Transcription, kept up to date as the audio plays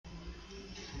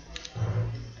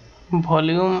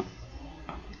volume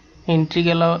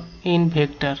integral in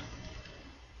vector.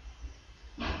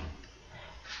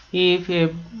 If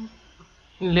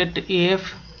let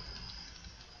f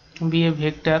be a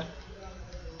vector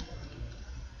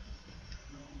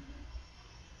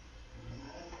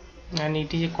and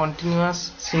it is a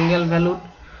continuous single valued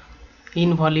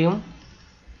in volume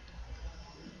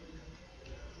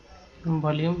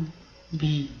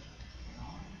V,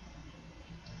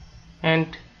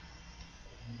 and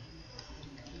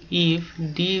if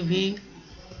dV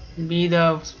be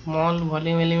the small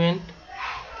volume element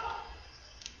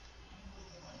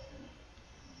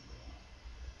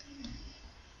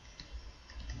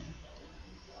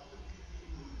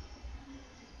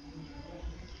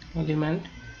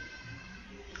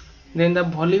then the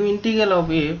volume integral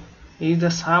of f is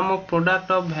the sum of product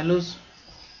of values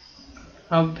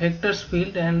of vectors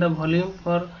field and the volume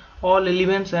for all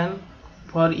elements and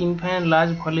for infinite large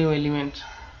volume elements.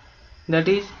 That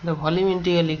is, the volume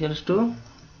integral equals to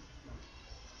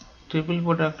triple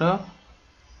product of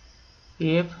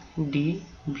f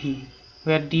dv,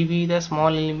 where dv is the small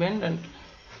element, and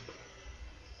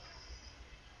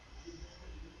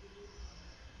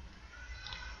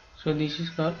so this is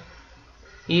called,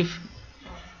 if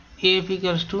f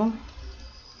equals to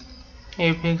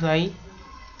fxi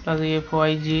plus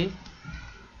fyj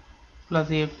plus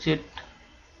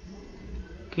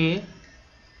fzk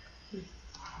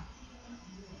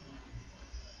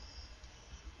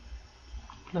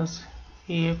plus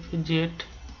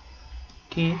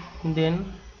fzk,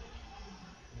 then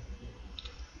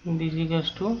this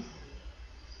equals to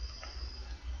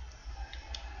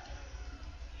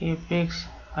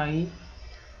fxi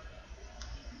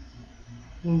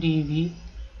dv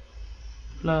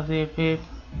plus ff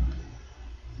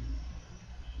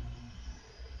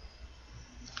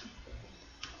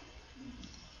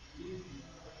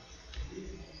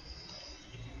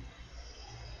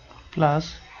plus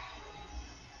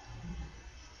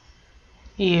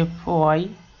fy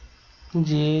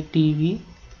j dv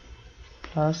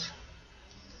plus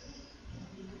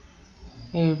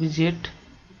fz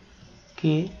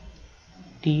k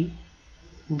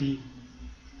dv.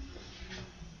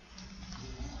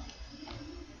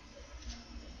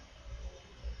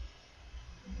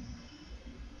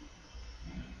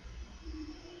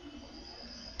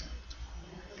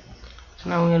 So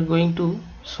now we are going to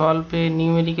solve a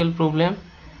numerical problem,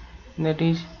 that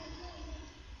is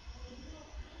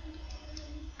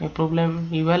a problem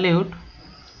evaluate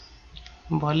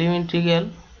volume integral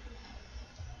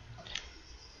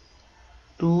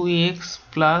 2x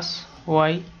plus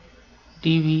y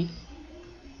dv,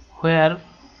 where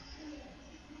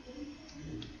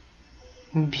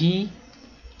V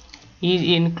is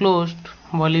enclosed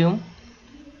volume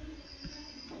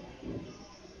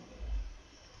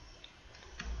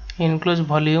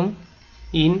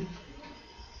in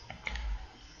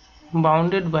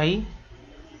bounded by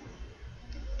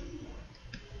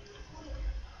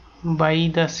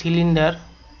the cylinder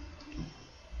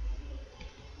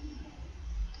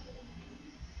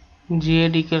z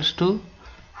equals to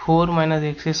 4 minus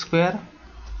x square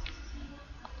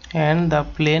and the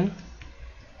plane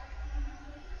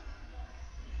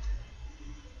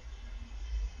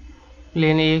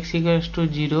x equals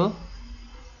to 0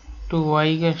 to y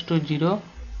equals to 0,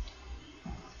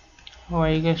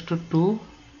 y equals to 2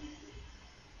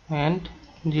 and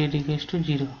z equals to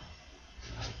 0.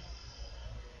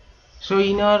 So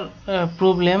in our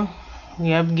problem we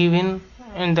have given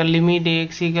the limit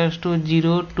x equals to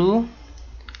 0 to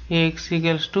x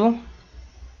equals to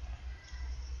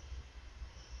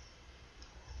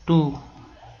 2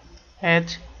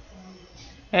 as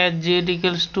z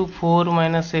equals to 4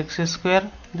 minus x square.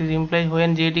 This implies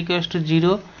when z equals to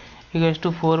 0 equals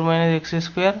to 4 minus x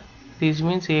square, this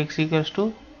means x equals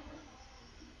to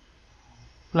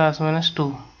plus minus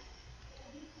 2.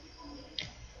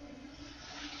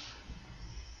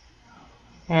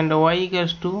 And y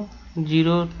equals to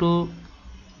 0 to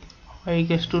y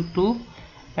equals to 2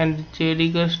 and z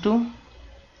equals to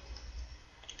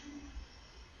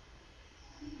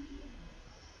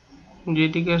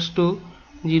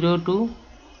 0 to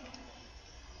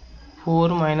 4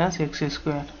 minus x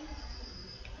square,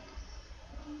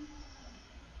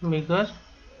 because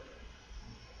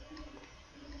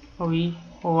we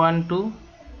want to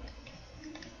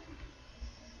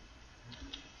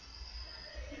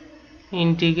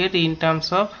integrate in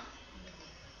terms of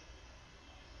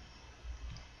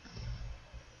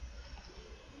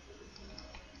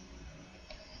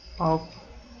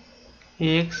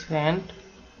x and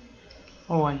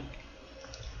y.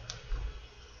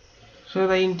 So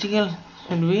the integral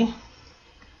should be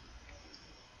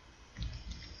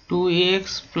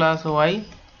 2ax plus y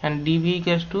and dv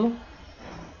equals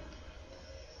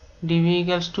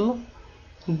to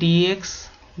dx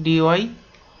dy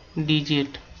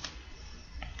dz.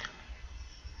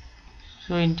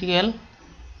 So integral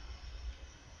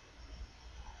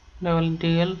double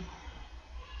integral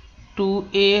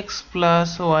 2ax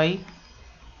plus y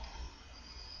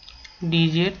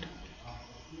dz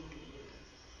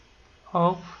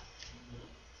of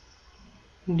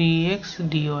dx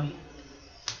dy.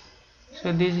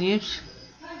 So this gives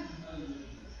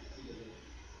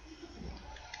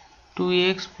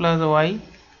 2x plus y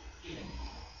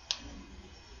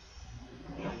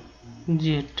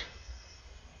z.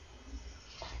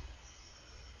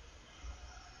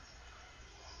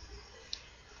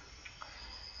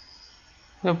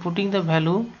 So putting the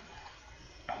value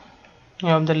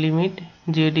of the limit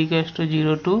z equals to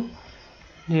 0 to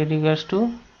z equals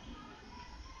to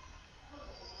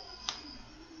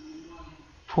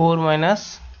 4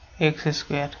 minus x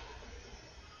square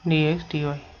dx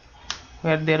dy,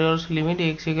 where there is limit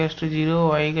x equals to 0,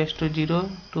 y equals to 0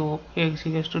 to x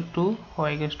equals to 2,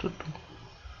 y equals to 2.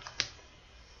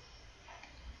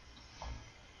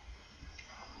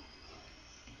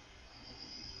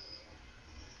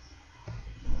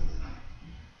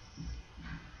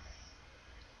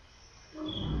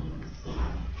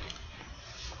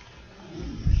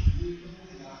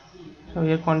 So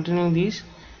we are continuing this.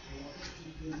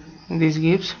 This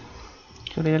gives,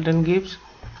 so resultant gives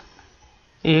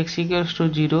x equals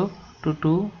to 0 to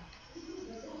 2,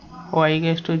 y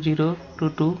equals to 0 to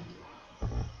 2,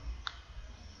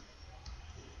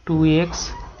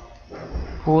 2x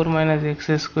 4 minus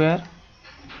x square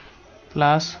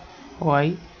plus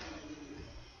y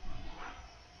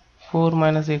 4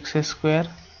 minus x square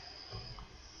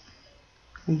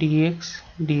dx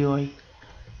dy.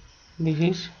 This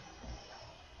is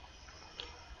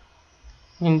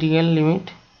integral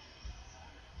limit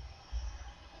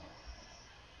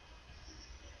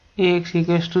ax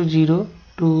equals to 0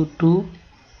 to 2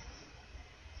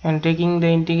 and taking the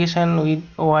integration with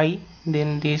y,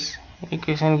 then this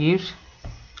equation gives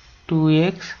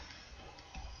 2x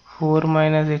 4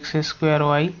 minus x square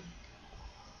y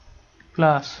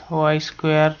plus y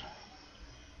square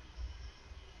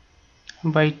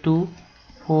by 2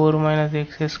 4 minus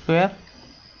x square.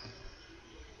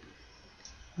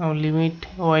 Now limit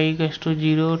y equals to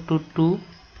 0 to 2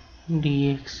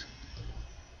 dx.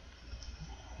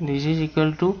 This is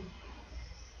equal to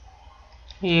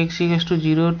ax equals to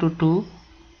 0 to 2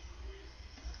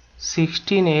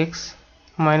 16x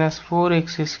minus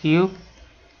 4x cube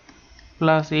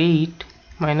plus 8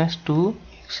 minus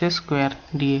 2x square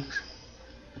dx.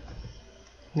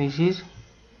 This is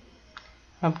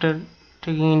after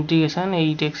taking integration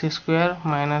 8x square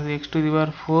minus x to the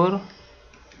power 4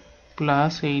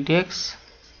 plus 8x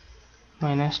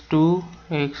minus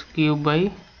 2x cube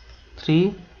by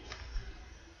 3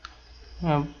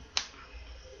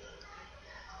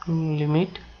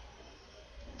 limit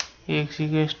x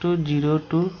equals to 0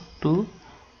 to 2,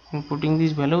 and putting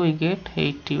this value we get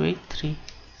 80 by 3.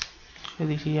 So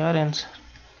this is our answer.